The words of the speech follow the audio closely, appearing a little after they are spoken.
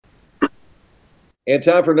And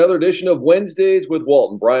time for another edition of Wednesdays with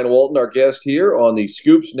Walton. Brian Walton, our guest here on the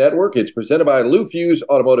Scoops Network. It's presented by Lou Fuse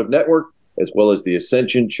Automotive Network, as well as the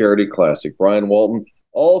Ascension Charity Classic. Brian Walton,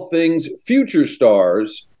 all things future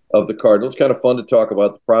stars of the Cardinals. Kind of fun to talk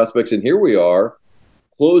about the prospects. And here we are,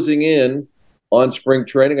 closing in on spring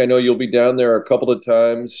training. I know you'll be down there a couple of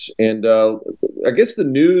times. And I guess the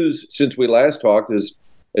news since we last talked is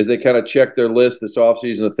as they kind of check their list this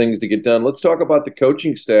offseason of things to get done. Let's talk about the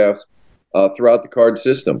coaching staffs throughout the Card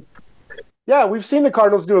system. Yeah, we've seen the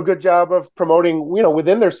Cardinals do a good job of promoting,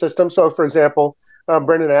 within their system. So, for example,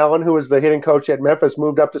 Brendan Allen, who was the hitting coach at Memphis,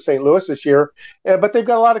 moved up to St. Louis this year. But they've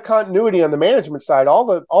got a lot of continuity on the management side. All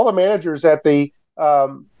the managers at the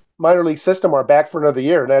minor league system are back for another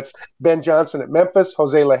year. That's Ben Johnson at Memphis,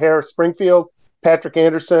 Jose Lajer at Springfield, Patrick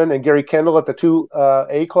Anderson and Gary Kendall at the two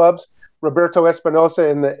A clubs, Roberto Espinosa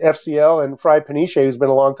in the FCL, and Fry Paniche, who's been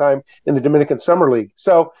a long time in the Dominican Summer League.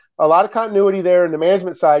 So a lot of continuity there in the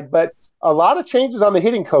management side, but a lot of changes on the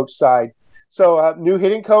hitting coach side. So new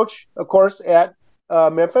hitting coach, of course, at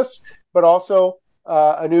Memphis, but also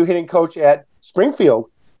a new hitting coach at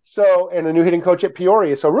Springfield. So, and a new hitting coach at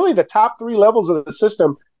Peoria. So really the top three levels of the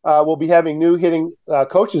system will be having new hitting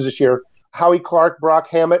coaches this year: Howie Clark, Brock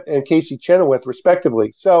Hammett, and Casey Chenoweth,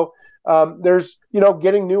 respectively. So there's,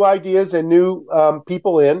 getting new ideas and new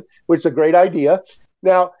people in, which is a great idea.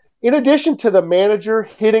 Now, in addition to the manager,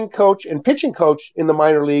 hitting coach, and pitching coach in the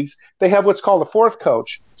minor leagues, they have what's called a fourth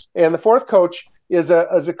coach. And the fourth coach is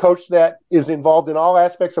a coach that is involved in all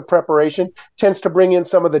aspects of preparation, tends to bring in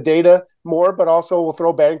some of the data more, but also will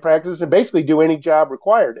throw batting practices and basically do any job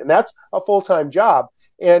required. And that's a full-time job.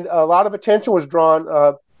 And a lot of attention was drawn.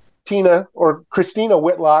 Christina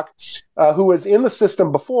Whitlock, who was in the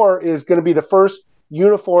system before, is going to be the first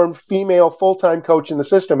uniformed female full-time coach in the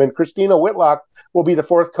system. And Christina Whitlock will be the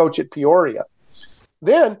fourth coach at Peoria.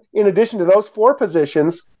 Then, in addition to those four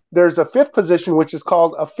positions, there's a fifth position, which is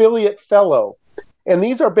called affiliate fellow. And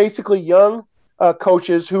these are basically young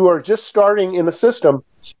coaches who are just starting in the system.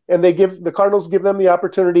 And the Cardinals give them the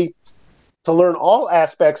opportunity to learn all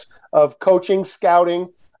aspects of coaching, scouting,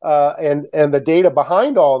 and the data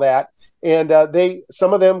behind all that. And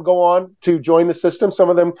some of them go on to join the system. Some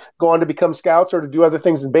of them go on to become scouts or to do other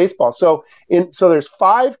things in baseball. So there's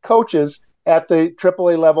five coaches at the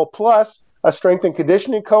AAA level, plus a strength and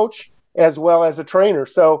conditioning coach, as well as a trainer.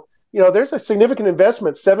 So, there's a significant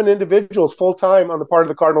investment, 7 individuals full-time on the part of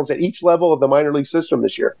the Cardinals at each level of the minor league system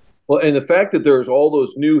this year. Well, and the fact that there's all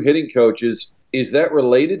those new hitting coaches, is that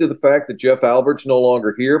related to the fact that Jeff Albert's no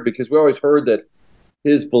longer here? Because we always heard that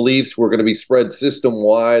his beliefs were going to be spread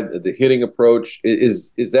system-wide, the hitting approach.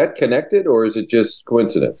 Is that connected, or is it just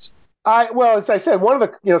coincidence? Well, as I said, one of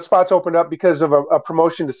the spots opened up because of a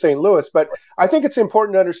promotion to St. Louis, but I think it's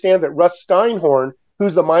important to understand that Russ Steinhorn,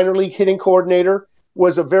 who's the minor league hitting coordinator,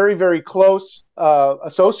 was a very, very close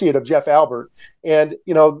associate of Jeff Albert. And,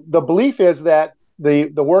 the belief is that the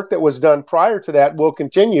work that was done prior to that will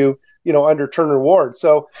continue, under Turner Ward.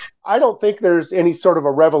 So I don't think there's any sort of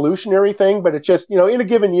a revolutionary thing, but it's just, in a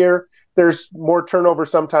given year, there's more turnover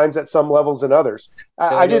sometimes at some levels than others.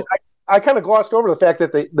 I kind of glossed over the fact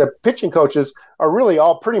that the pitching coaches are really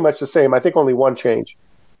all pretty much the same. I think only one change.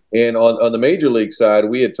 And on the major league side,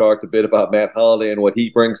 we had talked a bit about Matt Holliday and what he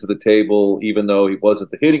brings to the table, even though he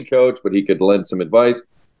wasn't the hitting coach, but he could lend some advice.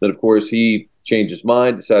 Then, of course, he changed his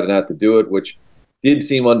mind, decided not to do it, which did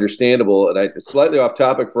seem understandable. And slightly off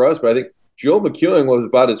topic for us, but I think Joe McEwing was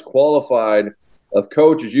about as qualified of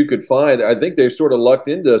coach as you could find. I think they've sort of lucked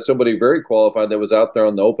into somebody very qualified that was out there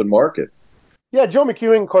on the open market. Yeah, Joe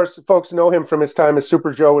McEwing, of course, folks know him from his time as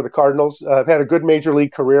Super Joe with the Cardinals. Had a good major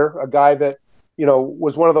league career, a guy that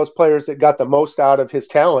was one of those players that got the most out of his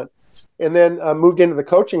talent, and then moved into the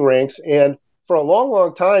coaching ranks, and for a long,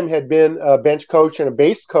 long time had been a bench coach and a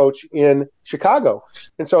base coach in Chicago.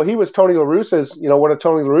 And so he was Tony La Russa's, one of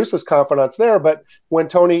Tony La Russa's confidants there. But when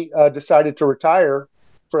Tony decided to retire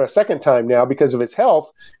for a second time now because of his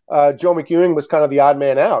health, Joe McEwing was kind of the odd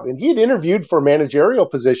man out. And he had interviewed for managerial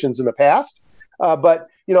positions in the past. But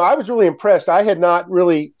I was really impressed. I had not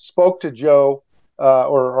really spoke to Joe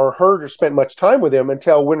or heard or spent much time with him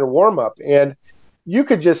until winter warm-up. And you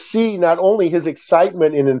could just see not only his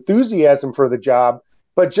excitement and enthusiasm for the job,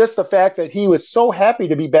 but just the fact that he was so happy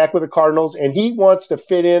to be back with the Cardinals, and he wants to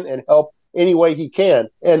fit in and help any way he can.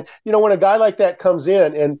 And, when a guy like that comes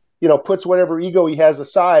in and, puts whatever ego he has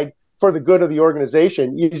aside for the good of the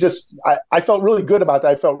organization, I felt really good about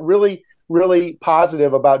that. I felt really, really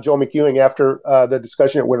positive about Joe McEwing after the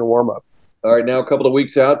discussion at winter warm-up. All right, now a couple of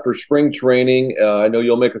weeks out for spring training. I know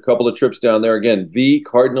you'll make a couple of trips down there. Again,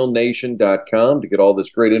 thecardinalnation.com to get all this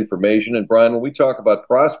great information. And, Brian, when we talk about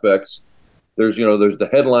prospects, There's the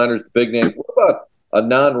headliners, the big names. What about a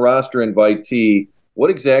non-roster invitee? What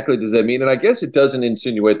exactly does that mean? And I guess it doesn't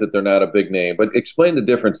insinuate that they're not a big name, but explain the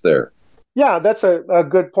difference there. Yeah, that's a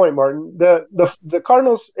good point, Martin. The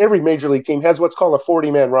Cardinals, every major league team has what's called a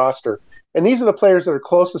 40-man roster. And these are the players that are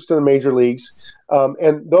closest to the major leagues.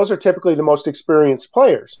 And those are typically the most experienced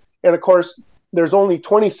players. And of course, there's only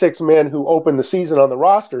 26 men who open the season on the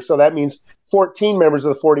roster. So that means 14 members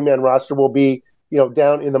of the 40-man roster will be,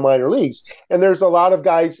 down in the minor leagues. And there's a lot of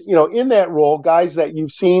guys, in that role, guys that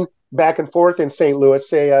you've seen back and forth in St. Louis,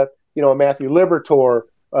 say, a Matthew Liberatore,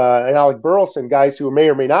 and Alec Burleson, guys who may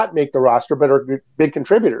or may not make the roster, but are big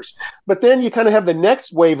contributors. But then you kind of have the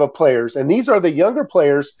next wave of players, and these are the younger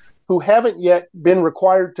players who haven't yet been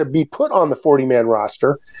required to be put on the 40-man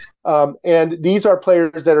roster. And these are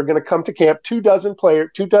players that are going to come to camp.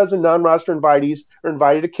 24 non-roster invitees are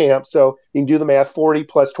invited to camp. So you can do the math, 40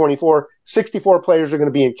 plus 24, 64 players are going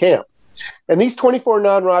to be in camp. And these 24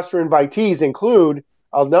 non-roster invitees include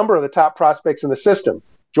a number of the top prospects in the system: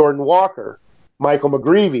 Jordan Walker, Michael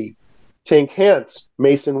McGreevy, Tink Hence,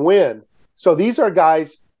 Mason Wynn. So these are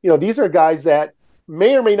guys that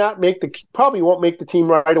may or may not probably won't make the team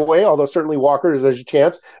right away, although certainly Walker, there's a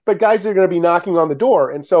chance, but guys that are going to be knocking on the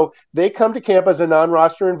door. And so they come to camp as a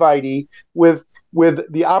non-roster invitee with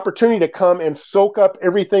the opportunity to come and soak up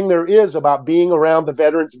everything there is about being around the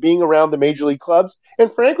veterans, being around the major league clubs,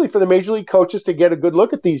 and frankly, for the major league coaches to get a good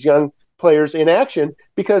look at these young players in action,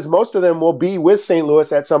 because most of them will be with St.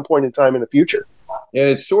 Louis at some point in time in the future. And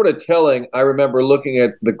it's sort of telling. I remember looking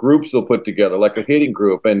at the groups they'll put together, like a hitting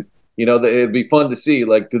group, and it'd be fun to see,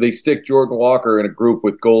 like, do they stick Jordan Walker in a group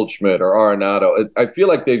with Goldschmidt or Arenado? I feel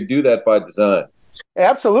like they do that by design.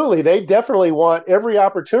 Absolutely. They definitely want every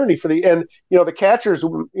opportunity the catchers,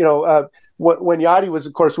 when Yachty was,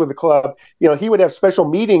 of course, with the club, he would have special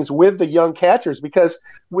meetings with the young catchers, because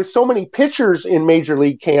with so many pitchers in major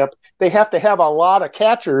league camp, they have to have a lot of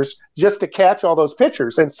catchers just to catch all those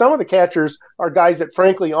pitchers. And some of the catchers are guys that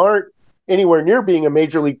frankly aren't anywhere near being a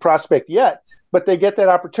major league prospect yet, but they get that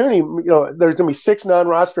opportunity. There's going to be 6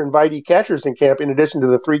 non-roster invitee catchers in camp in addition to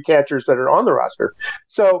the 3 catchers that are on the roster.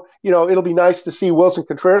 So, it'll be nice to see Wilson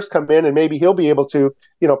Contreras come in, and maybe he'll be able to,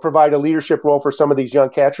 provide a leadership role for some of these young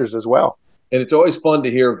catchers as well. And it's always fun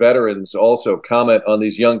to hear veterans also comment on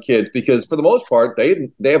these young kids, because for the most part, they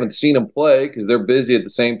haven't seen them play because they're busy at the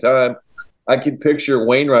same time. I can picture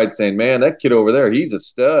Wainwright saying, "Man, that kid over there, he's a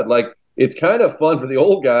stud." Like, it's kind of fun for the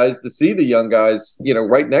old guys to see the young guys,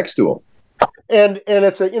 right next to them. And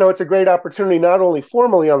it's a great opportunity, not only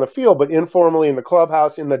formally on the field, but informally in the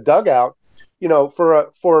clubhouse, in the dugout,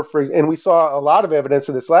 for and we saw a lot of evidence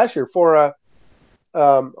of this last year, for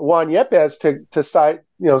Juan Yepez to side,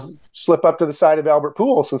 slip up to the side of Albert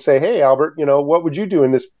Pujols and say, "Hey, Albert, what would you do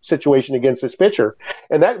in this situation against this pitcher?"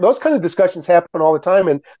 And those kind of discussions happen all the time.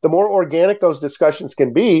 And the more organic those discussions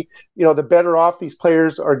can be, the better off these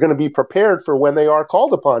players are going to be prepared for when they are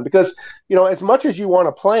called upon. Because, as much as you want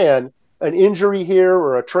to plan an injury here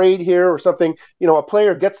or a trade here or something, a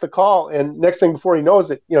player gets the call, and next thing before he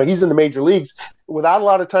knows it, he's in the major leagues without a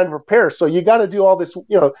lot of time to prepare. So you got to do all this,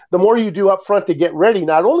 the more you do up front to get ready,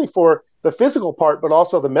 not only for the physical part, but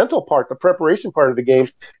also the mental part, the preparation part of the game.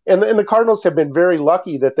 And the Cardinals have been very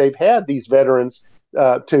lucky that they've had these veterans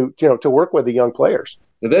to work with the young players.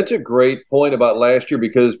 Now, that's a great point about last year,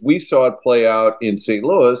 because we saw it play out in St.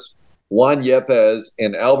 Louis. Juan Yepez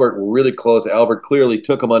and Albert were really close. Albert clearly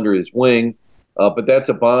took him under his wing, but that's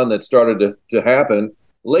a bond that started to happen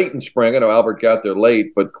late in spring. I know Albert got there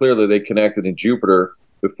late, but clearly they connected in Jupiter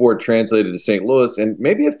before it translated to St. Louis. And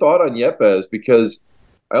maybe a thought on Yepez, because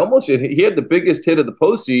he had the biggest hit of the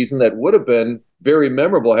postseason that would have been very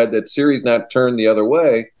memorable had that series not turned the other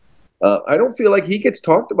way. I don't feel like he gets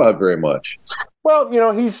talked about very much. Well,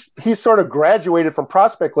 he's sort of graduated from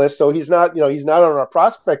prospect list, so he's not on our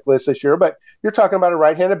prospect list this year. But you're talking about a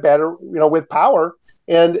right-handed batter, with power,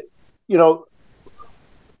 and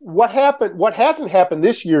what hasn't happened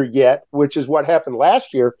this year yet, which is what happened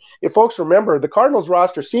last year. If folks remember, the Cardinals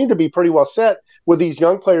roster seemed to be pretty well set with these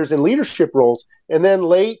young players in leadership roles, and then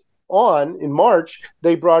late on in March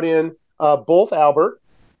they brought in both Albert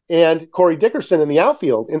and Corey Dickerson in the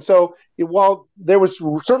outfield. And so while there was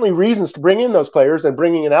certainly reasons to bring in those players, and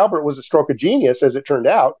bringing in Albert was a stroke of genius, as it turned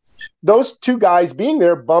out, those 2 guys being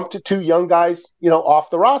there bumped 2 young guys, off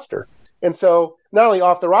the roster. And so not only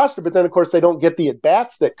off the roster, but then, of course, they don't get the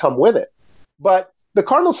at-bats that come with it. But the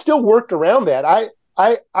Cardinals still worked around that.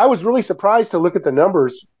 I was really surprised to look at the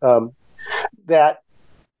numbers that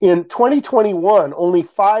in 2021, only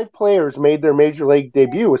 5 players made their major league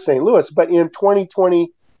debut with St. Louis, but in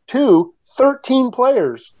 2022, 13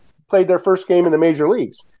 players played their first game in the major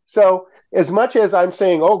leagues. So as much as I'm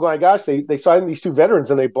saying, oh my gosh, they signed these two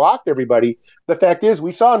veterans and they blocked everybody, the fact is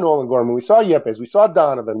we saw Nolan Gorman, we saw Yepes, we saw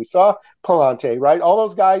Donovan, we saw Palante, right? All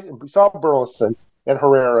those guys, and we saw Burleson and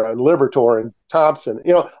Herrera and Libertor and Thompson.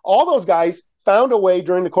 All those guys found a way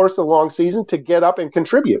during the course of the long season to get up and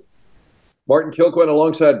contribute. Martin Kilcoyne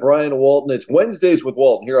alongside Brian Walton. It's Wednesdays with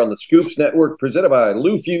Walton here on the Scoops Network, presented by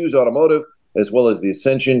Lou Fuse Automotive, as well as the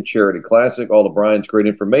Ascension Charity Classic. All of Brian's great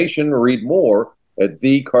information. Read more at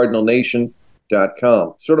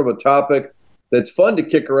thecardinalnation.com. Sort of a topic that's fun to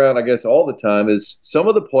kick around, I guess, all the time is some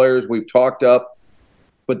of the players we've talked up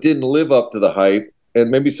but didn't live up to the hype,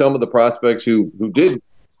 and maybe some of the prospects who did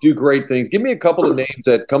do great things. Give me a couple of names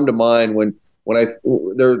that come to mind when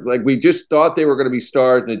they're like we just thought they were going to be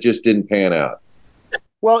stars and it just didn't pan out.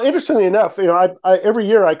 Well, interestingly enough, I every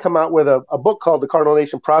year I come out with a book called the Cardinal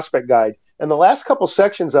Nation Prospect Guide. And the last couple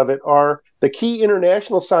sections of it are the key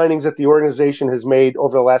international signings that the organization has made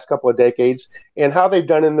over the last couple of decades and how they've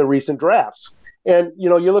done in the recent drafts. And,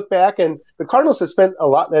 you look back and the Cardinals have spent a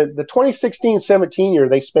lot. The 2016-17 year,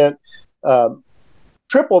 they spent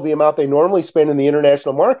triple the amount they normally spend in the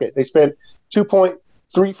international market. They spent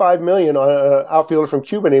 $2.35 million on an outfielder from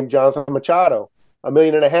Cuba named Jonathan Machado, $1.5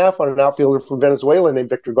 million on an outfielder from Venezuela named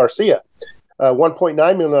Victor Garcia. 1.9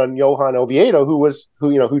 million on Johan Oviedo, who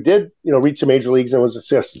did reach the major leagues and was a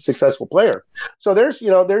successful player. So there's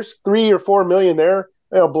 3 or 4 million there,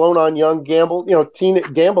 blown on young teen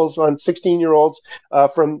gambles on 16-year-olds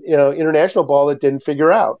from international ball that didn't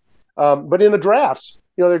figure out. But in the drafts,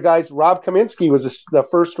 there are guys. Rob Kaminsky was the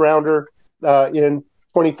first rounder in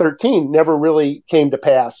 2013, never really came to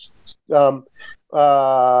pass. The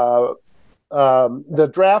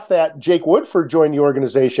draft that Jake Woodford joined the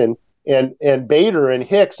organization. And Bader and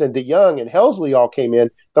Hicks and DeYoung and Helsley all came in.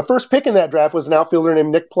 The first pick in that draft was an outfielder named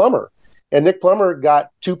Nick Plummer. And Nick Plummer got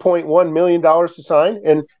 $2.1 million to sign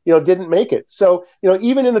and, didn't make it. So,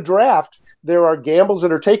 even in the draft, there are gambles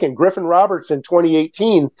that are taken. Griffin Roberts in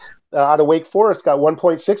 2018 out of Wake Forest got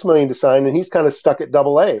 $1.6 million to sign, and he's kind of stuck at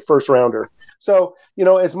AA, first rounder. So,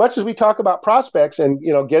 as much as we talk about prospects and,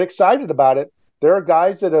 get excited about it, there are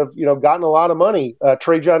guys that have, gotten a lot of money.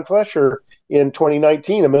 Trey John Flesher in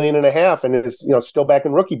 2019, $1.5 million, and is still back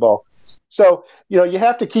in rookie ball. So you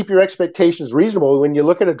have to keep your expectations reasonable when you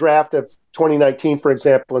look at a draft of 2019, for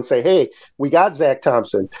example, and say, hey, we got Zach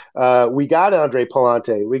Thompson, we got Andre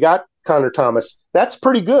Palante, we got Connor Thomas. That's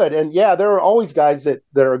pretty good. And yeah, there are always guys that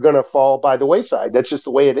are going to fall by the wayside. That's just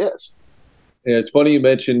the way it is. Yeah, it's funny you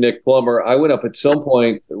mentioned Nick Plummer. I went up at some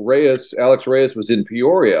point. Alex Reyes was in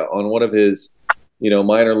Peoria on one of his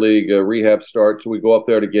minor league rehab starts. So we go up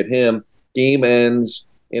there to get him. Game ends,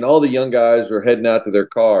 and all the young guys are heading out to their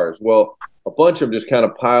cars. Well, a bunch of them just kind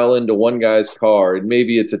of pile into one guy's car, and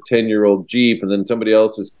maybe it's a 10-year-old Jeep, and then somebody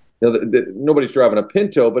else is, nobody's driving a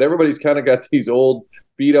Pinto, but everybody's kind of got these old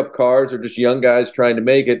beat-up cars or just young guys trying to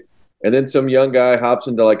make it, and then some young guy hops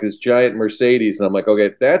into like this giant Mercedes, and I'm like,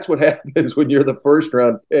 okay, that's what happens when you're the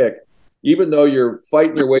first-round pick. Even though you're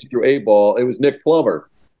fighting your way through A-ball, it was Nick Plummer,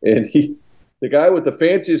 and the guy with the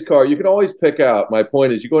fanciest car, you can always pick out. My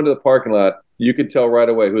point is, you go into the parking lot, you can tell right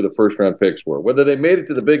away who the first-round picks were. Whether they made it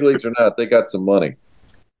to the big leagues or not, they got some money.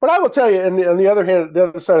 But I will tell you, on the other hand, the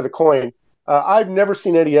other side of the coin, I've never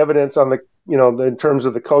seen any evidence on in terms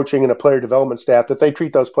of the coaching and the player development staff that they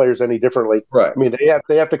treat those players any differently. Right. I mean,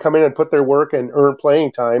 they have to come in and put their work and earn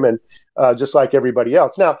playing time, and just like everybody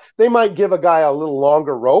else. Now, they might give a guy a little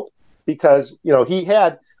longer rope because he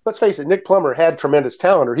had. Let's face it, Nick Plummer had tremendous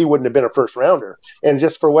talent, or he wouldn't have been a first rounder. And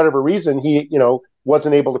just for whatever reason, he,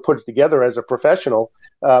 wasn't able to put it together as a professional.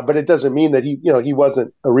 But it doesn't mean that he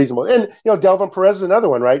wasn't a reasonable. And, Delvin Perez is another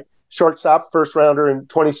one, right? Shortstop, first rounder in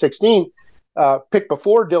 2016, picked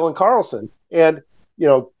before Dylan Carlson. And,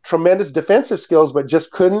 tremendous defensive skills, but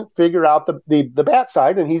just couldn't figure out the bat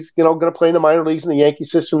side. And he's, going to play in the minor leagues in the Yankee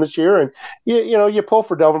system this year. And, you pull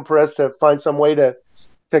for Delvin Perez to find some way to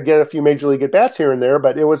get a few major league at bats here and there,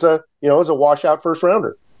 but it was a washout first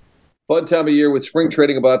rounder. Fun time of year with spring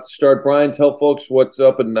trading about to start. Brian, tell folks what's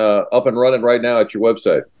up and running right now at your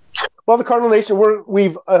website. Well, the Cardinal Nation,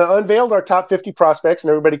 we've unveiled our top 50 prospects, and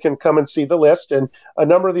everybody can come and see the list. And a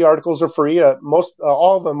number of the articles are free. All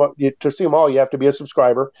of them, to see them all, you have to be a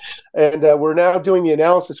subscriber. And we're now doing the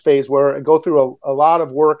analysis phase where I go through a lot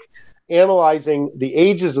of work analyzing the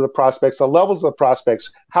ages of the prospects, the levels of the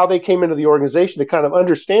prospects, how they came into the organization to kind of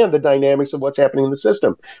understand the dynamics of what's happening in the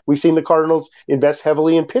system. We've seen the Cardinals invest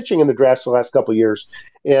heavily in pitching in the drafts the last couple of years,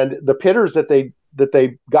 and the hitters that they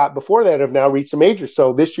got before that have now reached the majors.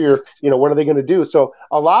 So this year, what are they going to do? So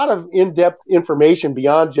a lot of in-depth information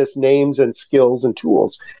beyond just names and skills and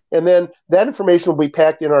tools. And then that information will be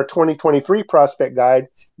packed in our 2023 prospect guide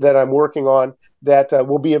that I'm working on that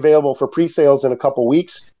will be available for pre-sales in a couple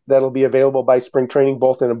weeks. That'll be available by spring training,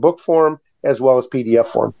 both in a book form as well as PDF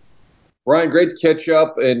form. Brian, great to catch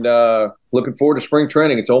up, and looking forward to spring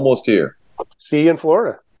training. It's almost here. See you in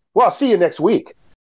Florida. Well, I'll see you next week.